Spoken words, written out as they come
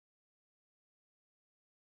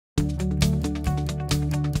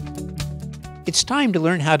It's time to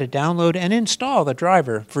learn how to download and install the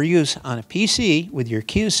driver for use on a PC with your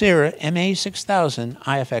Kyocera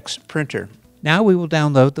MA6000ifx printer. Now we will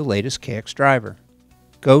download the latest KX driver.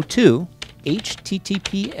 Go to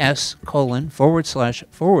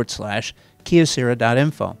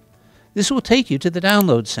https://kyocera.info. This will take you to the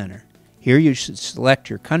download center. Here you should select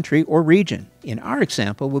your country or region. In our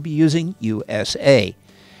example, we'll be using USA.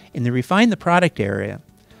 In the Refine the Product area,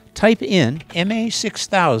 type in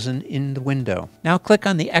MA6000 in the window. Now click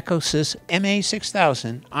on the ECOSYS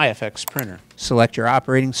MA6000ifx printer. Select your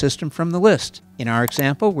operating system from the list. In our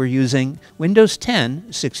example, we're using Windows 10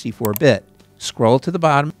 64-bit. Scroll to the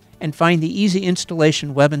bottom and find the Easy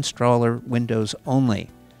Installation Web Installer Windows Only.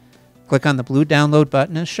 Click on the blue download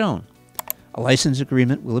button as shown. A license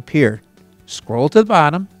agreement will appear. Scroll to the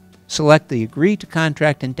bottom, select the Agree to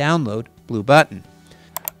Contract and Download blue button.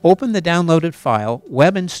 Open the downloaded file,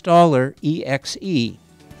 Web Installer EXE.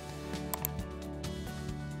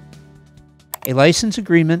 A license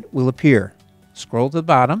agreement will appear. Scroll to the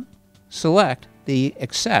bottom, select the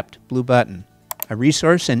Accept blue button. A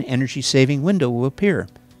resource and energy saving window will appear.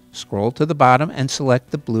 Scroll to the bottom and select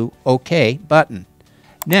the blue OK button.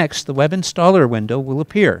 Next, the Web Installer window will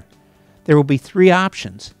appear. There will be three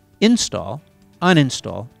options: Install,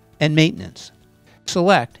 Uninstall, and Maintenance.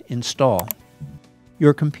 Select Install.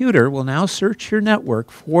 Your computer will now search your network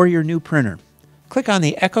for your new printer. Click on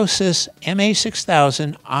the ECOSYS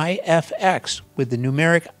MA6000ifx with the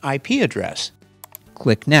numeric IP address.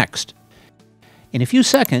 Click Next. In a few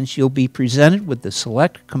seconds, you'll be presented with the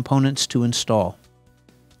select components to install.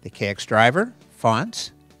 The KX driver,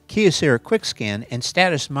 fonts, Kyocera Quick Scan, and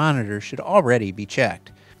status monitor should already be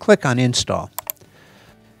checked. Click on Install.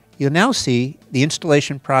 You'll now see the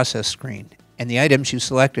installation process screen and the items you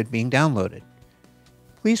selected being downloaded.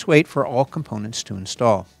 Please wait for all components to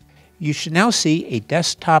install. You should now see a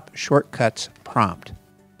desktop shortcuts prompt.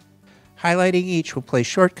 Highlighting each will place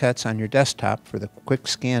shortcuts on your desktop for the Quick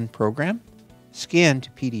Scan program, Scan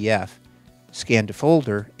to PDF, Scan to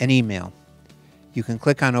Folder, and Email. You can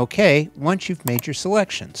click on OK once you've made your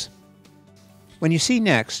selections. When you see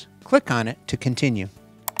Next, click on it to continue.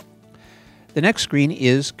 The next screen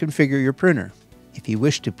is Configure your printer. If you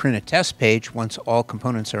wish to print a test page once all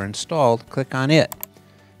components are installed, click on it.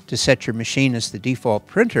 To set your machine as the default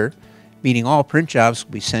printer, meaning all print jobs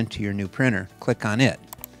will be sent to your new printer, click on it.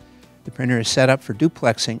 The printer is set up for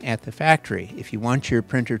duplexing at the factory. If you want your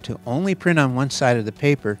printer to only print on one side of the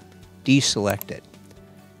paper, deselect it.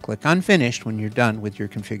 Click on Finished when you're done with your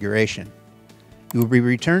configuration. You will be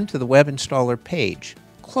returned to the Web Installer page.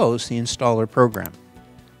 Close the installer program.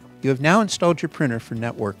 You have now installed your printer for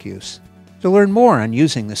network use. To learn more on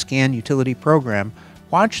using the Scan Utility program,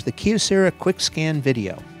 watch the Kyocera Quick Scan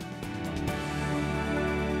video.